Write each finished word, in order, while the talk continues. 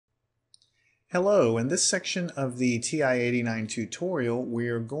Hello, in this section of the TI-89 tutorial,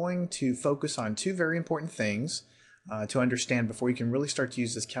 we're going to focus on two very important things to understand before you can really start to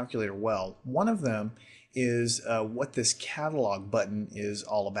use this calculator well. One of them is what this catalog button is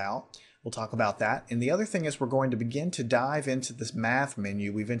all about. We'll talk about that. And the other thing is we're going to begin to dive into this math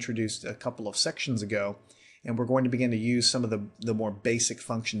menu we've introduced a couple of sections ago, and we're going to begin to use some of the more basic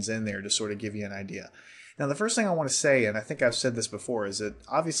functions in there to sort of give you an idea. Now, the first thing I want to say, and I think I've said this before, is that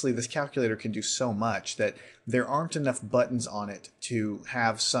obviously this calculator can do so much that there aren't enough buttons on it to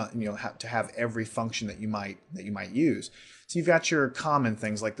have to have every function that you might use. So you've got your common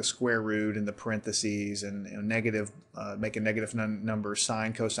things like the square root and the parentheses and negative, make a negative number,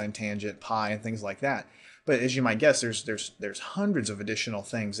 sine, cosine, tangent, pi, and things like that. But as you might guess, there's hundreds of additional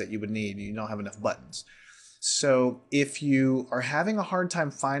things that you would need. You don't have enough buttons. So if you are having a hard time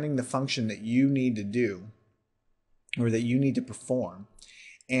finding the function that you need to do or that you need to perform,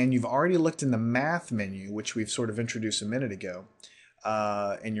 and you've already looked in the math menu, which we've sort of introduced a minute ago,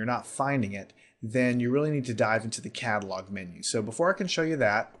 and you're not finding it, then you really need to dive into the catalog menu. So before I can show you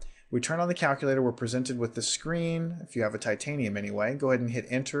that, we turn on the calculator, we're presented with the screen. If you have a titanium anyway, go ahead and hit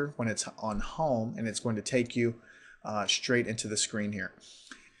enter when it's on home, and it's going to take you straight into the screen here.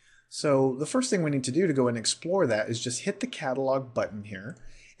 So the first thing we need to do to go and explore that is just hit the catalog button here.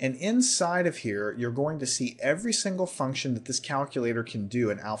 And inside of here, you're going to see every single function that this calculator can do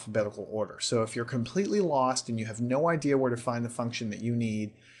in alphabetical order. So if you're completely lost and you have no idea where to find the function that you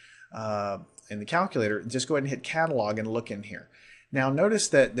need in the calculator, just go ahead and hit catalog and look in here. Now notice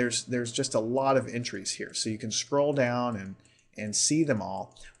that there's just a lot of entries here. So you can scroll down and see them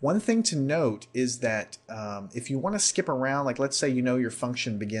all. One thing to note is that if you want to skip around, like let's say you know your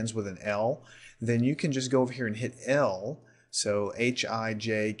function begins with an L, then you can just go over here and hit L. So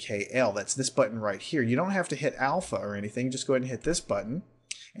H-I-J-K-L, that's this button right here. You don't have to hit alpha or anything, just go ahead and hit this button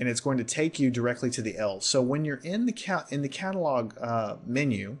and it's going to take you directly to the L. So when you're in the catalog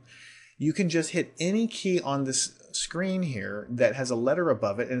menu, you can just hit any key on this screen here that has a letter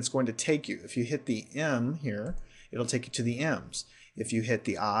above it and it's going to take you. If you hit the M here, it'll take you to the M's. If you hit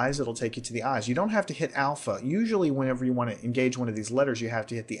the I's, it'll take you to the I's. You don't have to hit alpha. Usually whenever you want to engage one of these letters, you have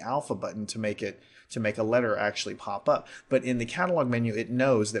to hit the alpha button to make a letter actually pop up. But in the catalog menu, it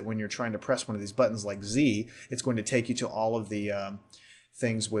knows that when you're trying to press one of these buttons like Z, it's going to take you to all of the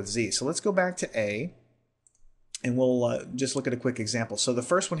things with Z. So let's go back to A. And we'll just look at a quick example. So the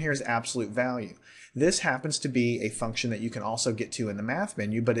first one here is absolute value. This happens to be a function that you can also get to in the math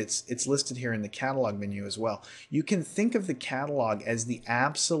menu, but it's listed here in the catalog menu as well. You can think of the catalog as the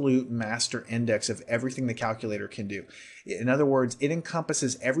absolute master index of everything the calculator can do. In other words, it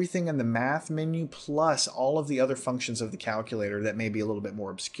encompasses everything in the math menu plus all of the other functions of the calculator that may be a little bit more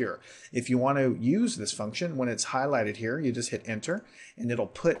obscure. If you want to use this function, when it's highlighted here, you just hit enter and it'll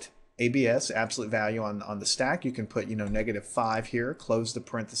put ABS, absolute value, on the stack. You can put, -5 here, close the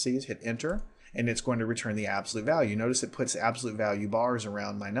parentheses, hit enter, and it's going to return the absolute value. Notice it puts absolute value bars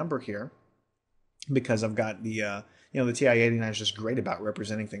around my number here because I've got the, the TI-89 is just great about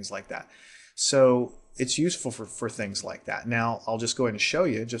representing things like that. So it's useful for things like that. Now, I'll just go ahead and show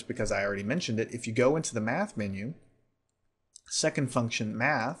you, just because I already mentioned it. If you go into the math menu, second function,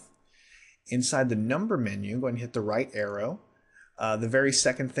 math, inside the number menu, go ahead and hit the right arrow. The very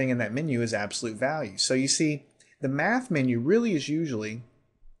second thing in that menu is absolute value. So you see, the math menu really is usually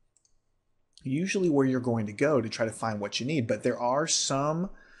where you're going to go to try to find what you need. But there are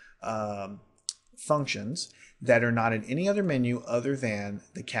some functions that are not in any other menu other than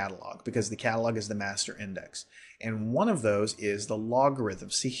the catalog, because the catalog is the master index. And one of those is the logarithm.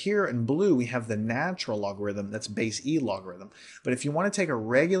 See here in blue, we have the natural logarithm, that's base E logarithm. But if you want to take a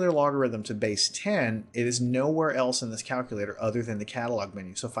regular logarithm to base 10, it is nowhere else in this calculator other than the catalog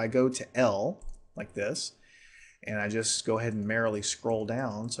menu. So if I go to L, like this, and I just go ahead and merrily scroll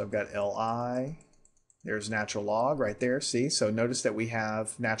down, so I've got Li, there's natural log right there, see? So notice that we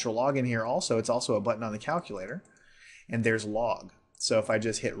have natural log in here also. It's also a button on the calculator. And there's log. So if I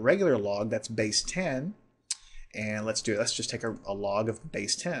just hit regular log, that's base 10. And let's just take a log of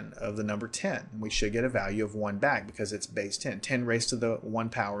base 10 of the number 10. And we should get a value of 1 back because it's base 10. 10 raised to the 1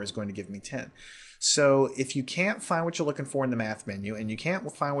 power is going to give me 10. So if you can't find what you're looking for in the math menu and you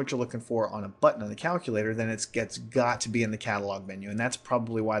can't find what you're looking for on a button on the calculator, then it's got to be in the catalog menu. And that's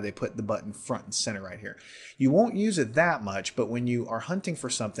probably why they put the button front and center right here. You won't use it that much, but when you are hunting for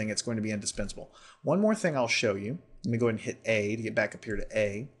something, it's going to be indispensable. One more thing I'll show you. Let me go ahead and hit A to get back up here to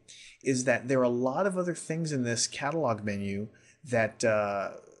A. Is that there are a lot of other things in this catalog menu that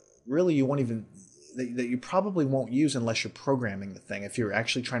really you won't even that you probably won't use unless you're programming the thing. If you're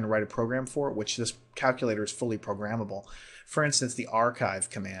actually trying to write a program for it, which this calculator is fully programmable. For instance, the archive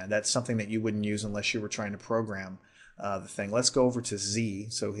command, that's something that you wouldn't use unless you were trying to program the thing. Let's go over to Z.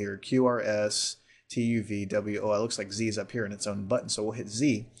 So here, QRS, TUV, WO. It looks like Z is up here in its own button, so we'll hit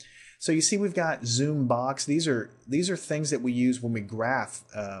Z. So you see we've got zoom box. These are things that we use when we graph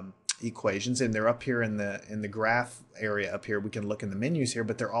equations, and they're up here in the graph area up here. We can look in the menus here,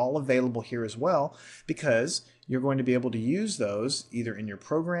 but they're all available here as well because you're going to be able to use those either in your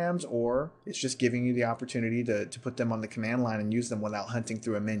programs, or it's just giving you the opportunity to put them on the command line and use them without hunting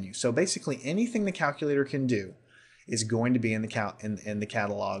through a menu. So basically anything the calculator can do is going to be in the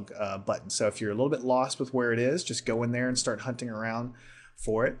catalog button. So if you're a little bit lost with where it is, just go in there and start hunting around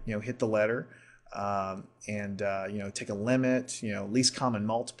for it. Hit the letter and take a limit, least common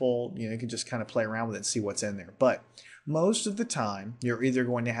multiple. You can just kind of play around with it and see what's in there. But most of the time, you're either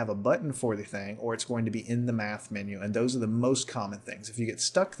going to have a button for the thing or it's going to be in the math menu, and those are the most common things. If you get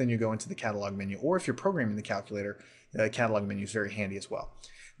stuck, then you go into the catalog menu, or if you're programming the calculator, the catalog menu is very handy as well.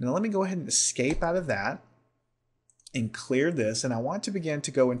 Now let me go ahead and escape out of that and clear this, and I want to begin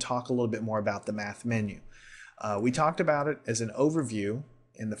to go and talk a little bit more about the math menu. We talked about it as an overview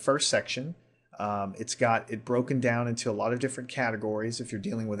in the first section. It's got it broken down into a lot of different categories. If you're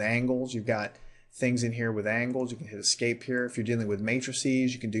dealing with angles, you've got things in here with angles. You can hit escape here. If you're dealing with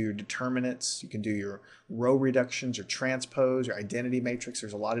matrices, you can do your determinants. You can do your row reductions, your transpose, your identity matrix.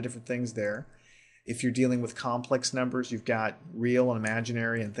 There's a lot of different things there. If you're dealing with complex numbers, you've got real and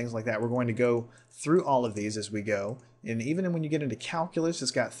imaginary and things like that. We're going to go through all of these as we go. And even when you get into calculus,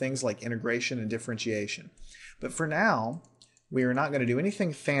 it's got things like integration and differentiation. But for now, we are not going to do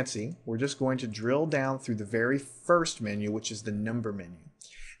anything fancy. We're just going to drill down through the very first menu, which is the number menu.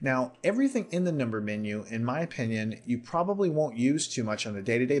 Now, everything in the number menu, in my opinion, you probably won't use too much on a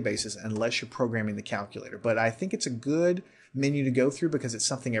day-to-day basis unless you're programming the calculator. But I think it's a good menu to go through because it's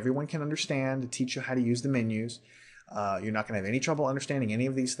something everyone can understand, to teach you how to use the menus. You're not going to have any trouble understanding any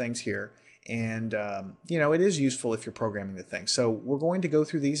of these things here. And, it is useful if you're programming the thing. So we're going to go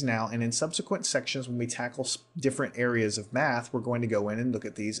through these now, and in subsequent sections when we tackle different areas of math, we're going to go in and look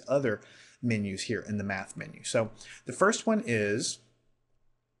at these other menus here in the math menu. So the first one is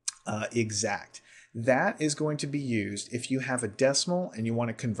exact. That is going to be used if you have a decimal and you want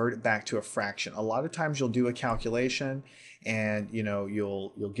to convert it back to a fraction. A lot of times you'll do a calculation and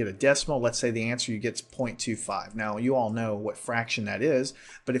you'll get a decimal. Let's say the answer you get is 0.25. Now you all know what fraction that is,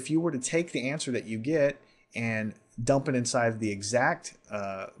 but if you were to take the answer that you get and dump it inside the exact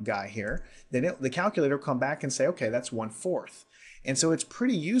guy here, then the calculator will come back and say, okay, that's 1/4. And so it's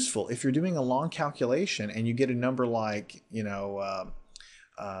pretty useful if you're doing a long calculation and you get a number like,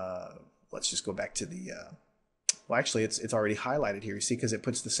 let's just go back to the, well, actually, it's already highlighted here, you see, because it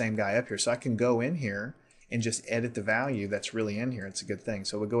puts the same guy up here. So I can go in here and just edit the value that's really in here. It's a good thing.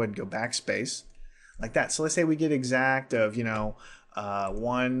 So we'll go ahead and go backspace like that. So let's say we get exact of,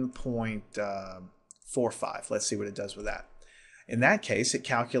 1.45. Let's see what it does with that. In that case, it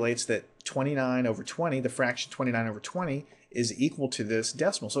calculates that 29 over 20, the fraction 29 over 20, is equal to this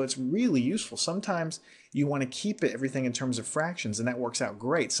decimal. So it's really useful. Sometimes you want to keep everything in terms of fractions, and that works out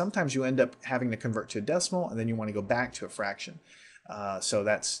great. Sometimes you end up having to convert to a decimal, and then you want to go back to a fraction. So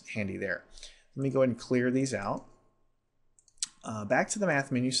that's handy there. Let me go ahead and clear these out. Back to the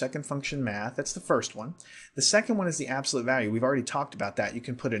math menu, second function math. That's the first one. The second one is the absolute value. We've already talked about that. You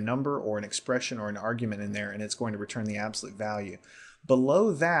can put a number or an expression or an argument in there, and it's going to return the absolute value.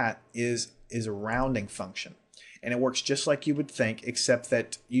 Below that is a rounding function. And it works just like you would think, except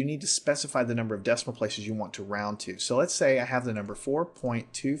that you need to specify the number of decimal places you want to round to. So let's say I have the number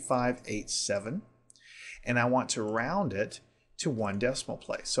 4.2587, and I want to round it to 1 decimal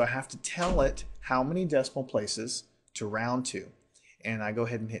place. So I have to tell it how many decimal places to round to. And I go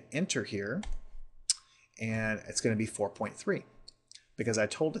ahead and hit enter here, and it's going to be 4.3 because I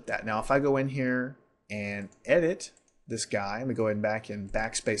told it that. Now if I go in here and edit this guy, I'm going to go ahead and back in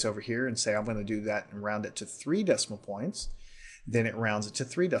backspace over here and say I'm going to do that and round it to 3 decimal points. Then it rounds it to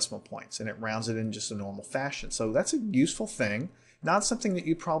 3 decimal points, and it rounds it in just a normal fashion. So that's a useful thing. Not something that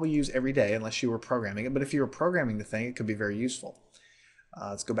you probably use every day unless you were programming it, but if you were programming the thing, it could be very useful.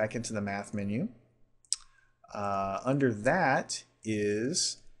 Let's go back into the math menu. Under that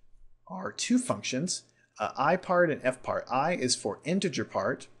is our 2 functions, I part and F part. I is for integer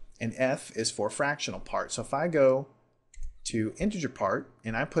part, and F is for fractional part. So if I go to integer part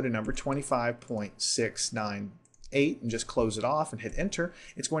and I put a number 25.698 and just close it off and hit enter,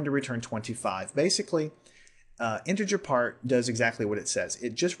 it's going to return 25. Basically, integer part does exactly what it says.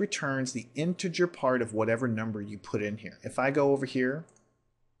 It just returns the integer part of whatever number you put in here. If I go over here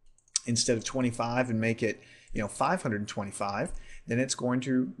instead of 25 and make it 525, then it's going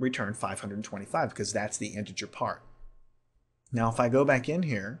to return 525 because that's the integer part. Now if I go back in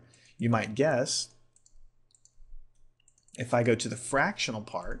here, you might guess, if I go to the fractional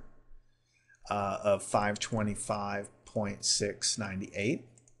part of 525.698,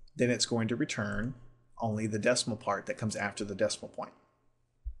 then it's going to return only the decimal part that comes after the decimal point.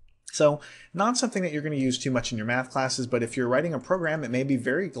 So not something that you're going to use too much in your math classes, but if you're writing a program, it may be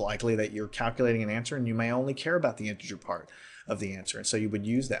very likely that you're calculating an answer and you may only care about the integer part of the answer, and so you would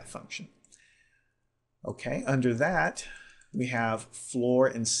use that function. Okay, under that we have floor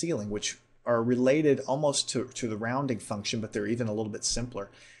and ceiling, which are related almost to the rounding function, but they're even a little bit simpler.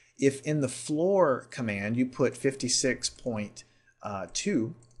 If in the floor command you put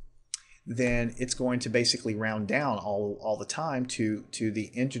 56.2, then it's going to basically round down all the time to the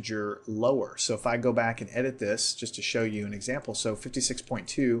integer lower. So if I go back and edit this just to show you an example, so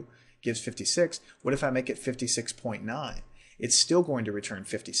 56.2 gives 56. What if I make it 56.9? It's still going to return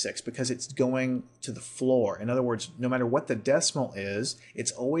 56 because it's going to the floor. In other words, no matter what the decimal is,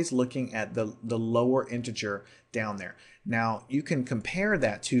 it's always looking at the lower integer down there. Now you can compare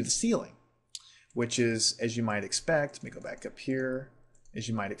that to the ceiling, which is, as you might expect, let me go back up here, as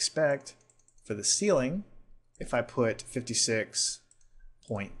you might expect, for the ceiling, if I put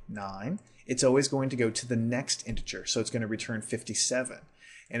 56.9, it's always going to go to the next integer, so it's going to return 57.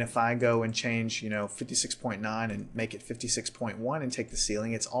 And if I go and change, 56.9 and make it 56.1 and take the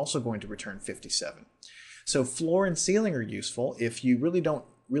ceiling, it's also going to return 57. So floor and ceiling are useful if you really don't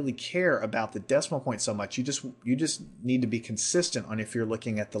care about the decimal point so much. You just need to be consistent on if you're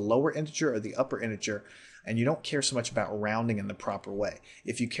looking at the lower integer or the upper integer, and you don't care so much about rounding in the proper way.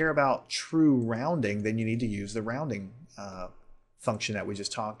 If you care about true rounding, then you need to use the rounding function that we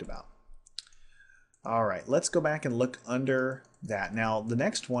just talked about. All right, let's go back and look under that. Now the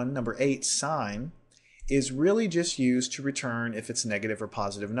next one, number 8, sign, is really just used to return if it's a negative or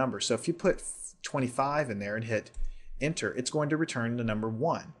positive number. So if you put 25 in there and hit enter, it's going to return the number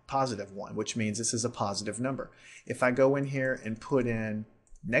 1, positive 1, which means this is a positive number. If I go in here and put in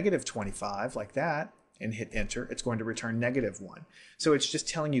negative 25 like that and hit enter, it's going to return negative 1. So it's just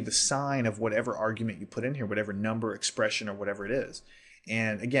telling you the sign of whatever argument you put in here, whatever number, expression, or whatever it is.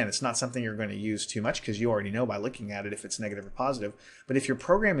 And again, it's not something you're going to use too much because you already know by looking at it if it's negative or positive. But if you're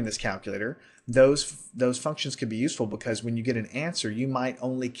programming this calculator, those functions can be useful because when you get an answer, you might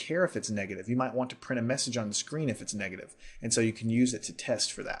only care if it's negative. You might want to print a message on the screen if it's negative. And so you can use it to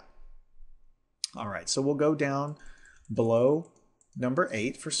test for that. All right, so we'll go down below number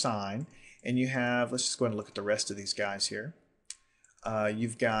 8 for sign. And you have, let's just go ahead and look at the rest of these guys here.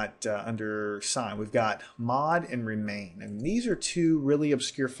 You've got under sign, we've got mod and remain. And these are two really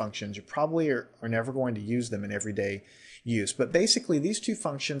obscure functions. You probably are never going to use them in everyday use. But basically, these two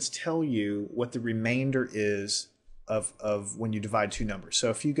functions tell you what the remainder is of when you divide two numbers.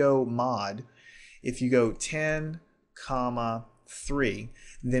 So if you go mod, if you go 10, 3,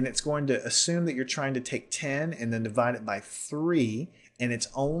 then it's going to assume that you're trying to take 10 and then divide it by 3, and it's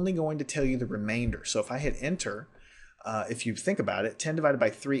only going to tell you the remainder. So if I hit enter, if you think about it, 10 divided by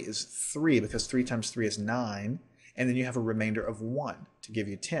 3 is 3 because 3 times 3 is 9, and then you have a remainder of 1 to give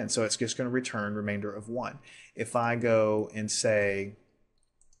you 10. So it's just going to return remainder of 1. If I go and say,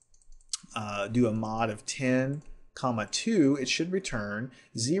 do a mod of 10, 2, it should return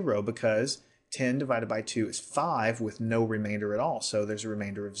 0 because 10 divided by 2 is 5 with no remainder at all. So there's a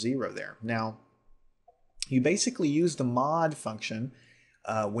remainder of 0 there. Now, you basically use the mod function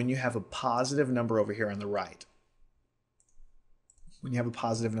when you have a positive number over here on the right. When you have a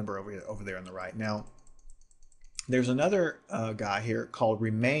positive number over there on the right. Now, there's another guy here called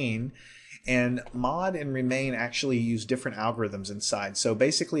remain, and mod and remain actually use different algorithms inside. So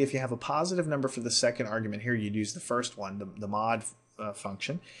basically, if you have a positive number for the second argument here, you'd use the first one, the mod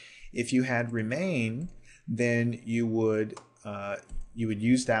function. If you had remain, then you would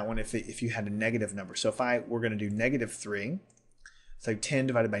use that one if you had a negative number. So if we're going to do negative 3, so 10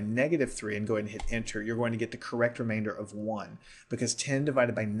 divided by negative 3 and go ahead and hit enter, you're going to get the correct remainder of 1 because 10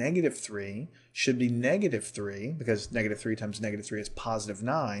 divided by negative 3 should be negative 3 because negative 3 times negative 3 is positive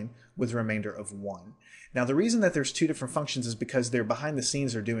 9 with a remainder of 1. Now the reason that there's two different functions is because they're behind the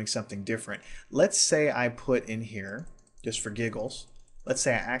scenes are doing something different. Let's say I put in here, just for giggles, let's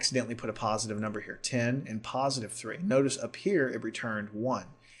say I accidentally put a positive number here, 10 and positive 3. Notice up here it returned 1.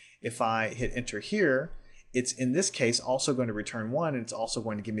 If I hit enter here, it's in this case also going to return 1 and it's also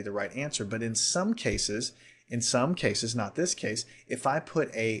going to give me the right answer. But in some cases, not this case, if I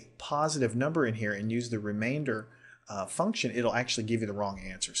put a positive number in here and use the remainder function, it'll actually give you the wrong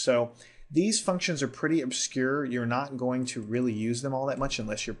answer. So these functions are pretty obscure. You're not going to really use them all that much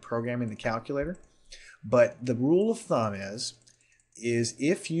unless you're programming the calculator. But the rule of thumb is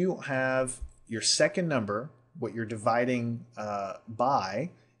if you have your second number what you're dividing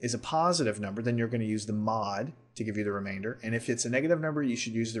by is a positive number, then you're going to use the mod to give you the remainder. And if it's a negative number, you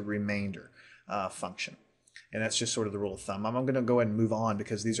should use the remainder function. And that's just sort of the rule of thumb. I'm going to go ahead and move on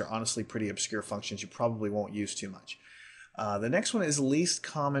because these are honestly pretty obscure functions you probably won't use too much. The next one is least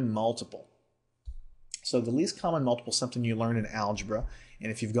common multiple. So the least common multiple is something you learn in algebra.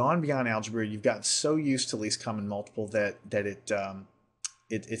 And if you've gone beyond algebra, you've gotten so used to least common multiple that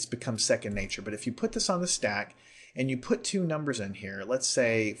it's become second nature. But if you put this on the stack and you put two numbers in here, let's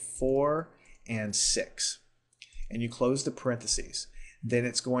say 4 and 6, and you close the parentheses, then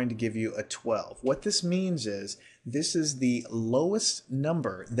it's going to give you a 12. What this means is this is the lowest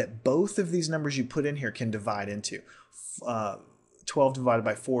number that both of these numbers you put in here can divide into. 12 divided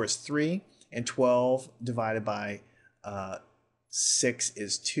by 4 is 3, and 12 divided by 6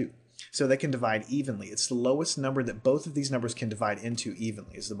 is 2. So they can divide evenly. It's the lowest number that both of these numbers can divide into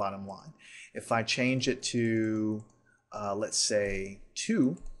evenly is the bottom line. If I change it to, let's say,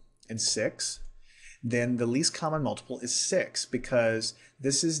 2 and 6, then the least common multiple is 6 because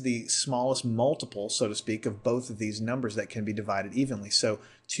this is the smallest multiple, so to speak, of both of these numbers that can be divided evenly. So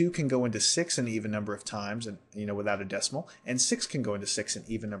 2 can go into 6 an even number of times, and without a decimal, and 6 can go into 6 an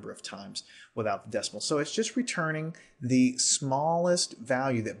even number of times without the decimal. So it's just returning the smallest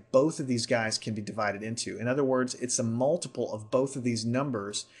value that both of these guys can be divided into. In other words, it's a multiple of both of these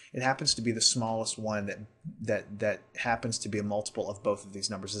numbers. It happens to be the smallest one that happens to be a multiple of both of these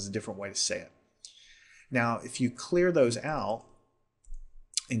numbers is a different way to say it. Now, if you clear those out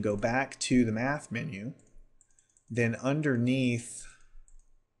and go back to the math menu, then underneath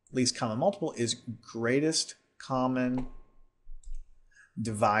least common multiple is greatest common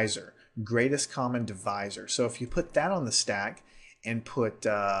divisor. Greatest common divisor. So if you put that on the stack and put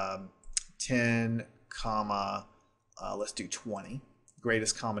 10, let's do 20,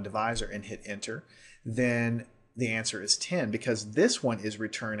 greatest common divisor, and hit enter, then the answer is 10 because this one is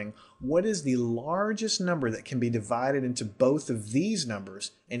returning what is the largest number that can be divided into both of these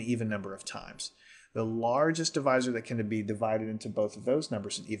numbers an even number of times. The largest divisor that can be divided into both of those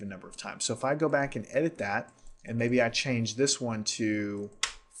numbers an even number of times. So if I go back and edit that, and maybe I change this one to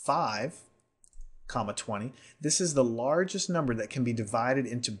 5, 20, this is the largest number that can be divided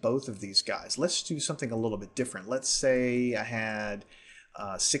into both of these guys. Let's do something a little bit different. Let's say I had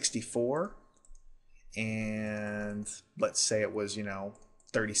 64. And let's say it was,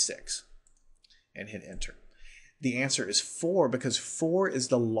 36, and hit enter. The answer is 4 because 4 is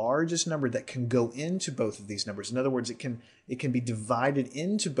the largest number that can go into both of these numbers. In other words, it can be divided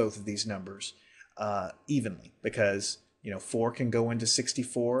into both of these numbers evenly because 4 can go into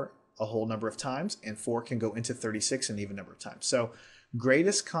 64 a whole number of times, and 4 can go into 36 an even number of times. So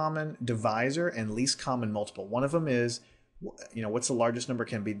greatest common divisor and least common multiple. One of them is what's the largest number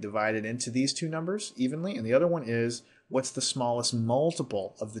can be divided into these two numbers evenly, and the other one is what's the smallest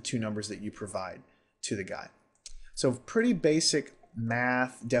multiple of the two numbers that you provide to the guy. So pretty basic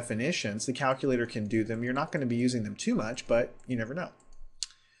math definitions. The calculator can do them. You're not going to be using them too much, but you never know.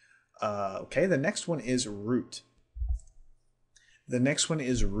 Okay, the next one is root. The next one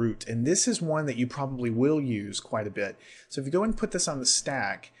is root, and this is one that you probably will use quite a bit. So if you go and put this on the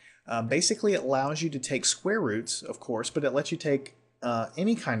stack, basically it allows you to take square roots, of course, but it lets you take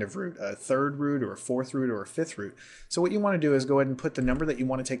any kind of root, a third root or a fourth root or a fifth root. So what you want to do is go ahead and put the number that you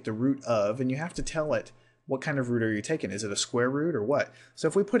want to take the root of, and you have to tell it what kind of root are you taking. Is it a square root or what? So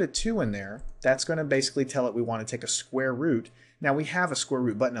if we put a 2 in there, that's going to basically tell it we want to take a square root. Now we have a square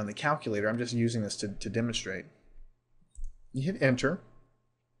root button on the calculator. I'm just using this to demonstrate. You hit enter.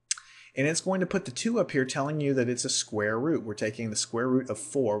 And it's going to put the 2 up here telling you that it's a square root. We're taking the square root of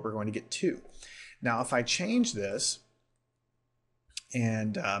 4. We're going to get 2. Now if I change this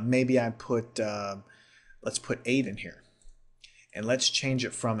and maybe I put, let's put 8 in here. And let's change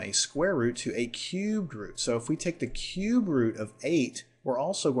it from a square root to a cubed root. So if we take the cube root of 8, we're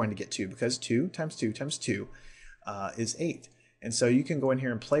also going to get 2 because 2 times 2 times 2 is 8. And so you can go in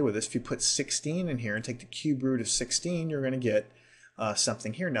here and play with this. If you put 16 in here and take the cube root of 16, you're going to get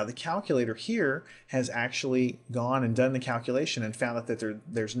something here. Now the calculator here has actually gone and done the calculation and found out that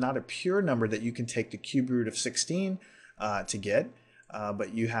there's not a pure number that you can take the cube root of 16 to get,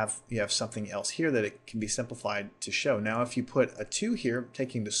 but you have something else here that it can be simplified to show. Now if you put a 2 here,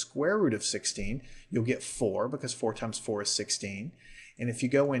 taking the square root of 16, you'll get 4 because 4 times 4 is 16. And if you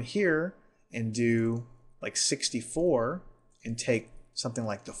go in here and do like 64 and take something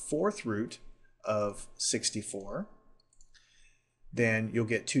like the fourth root of 64, then you'll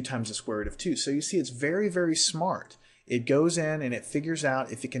get 2 times the square root of 2. So you see it's very, very smart. It goes in and it figures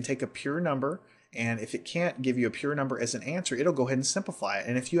out if it can take a pure number, and if it can't give you a pure number as an answer, it'll go ahead and simplify it.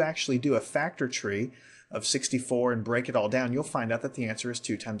 And if you actually do a factor tree of 64 and break it all down, you'll find out that the answer is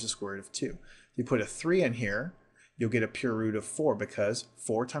 2 times the square root of 2. If you put a 3 in here, you'll get a pure root of 4 because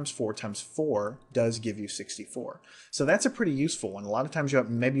 4 times 4 times 4 does give you 64. So that's a pretty useful one. A lot of times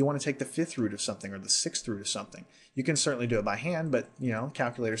maybe you want to take the 5th root of something or the 6th root of something. You can certainly do it by hand, but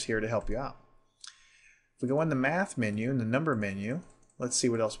calculator's here to help you out. If we go in the math menu, in the number menu, let's see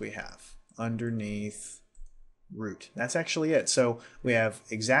what else we have underneath root. That's actually it. So we have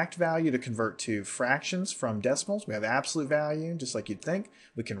exact value to convert to fractions from decimals. We have absolute value, just like you'd think.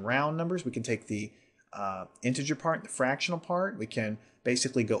 We can round numbers. We can take the integer part, the fractional part. We can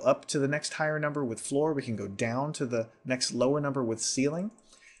basically go up to the next higher number with floor. We can go down to the next lower number with ceiling.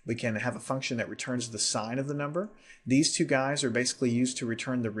 We can have a function that returns the sign of the number. These two guys are basically used to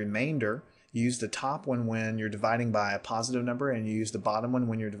return the remainder. You use the top one when you're dividing by a positive number, and you use the bottom one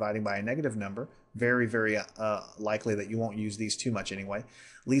when you're dividing by a negative number. Very, very likely that you won't use these too much anyway.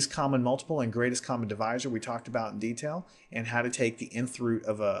 Least common multiple and greatest common divisor we talked about in detail, and how to take the nth root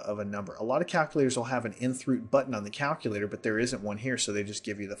of a number. A lot of calculators will have an nth root button on the calculator, but there isn't one here, so they just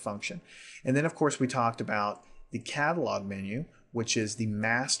give you the function. And then, of course, we talked about the catalog menu, which is the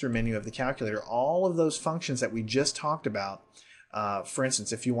master menu of the calculator. All of those functions that we just talked about, for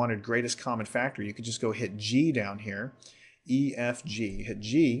instance, if you wanted greatest common factor, you could just go hit G down here, E, F, G. Hit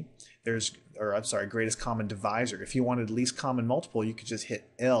G, greatest common divisor. If you wanted least common multiple, you could just hit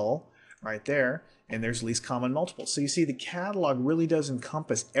L right there, and there's least common multiple. So you see the catalog really does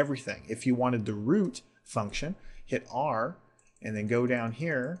encompass everything. If you wanted the root function, hit R, and then go down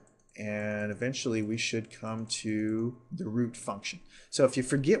here, and eventually we should come to the root function. So if you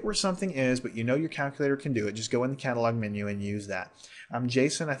forget where something is, but you know your calculator can do it, just go in the catalog menu and use that. I'm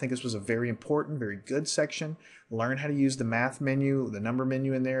Jason. I think this was a very important, very good section. Learn how to use the math menu, the number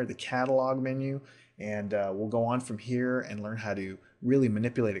menu in there, the catalog menu, and we'll go on from here and learn how to really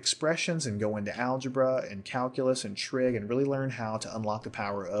manipulate expressions and go into algebra and calculus and trig and really learn how to unlock the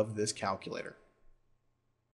power of this calculator.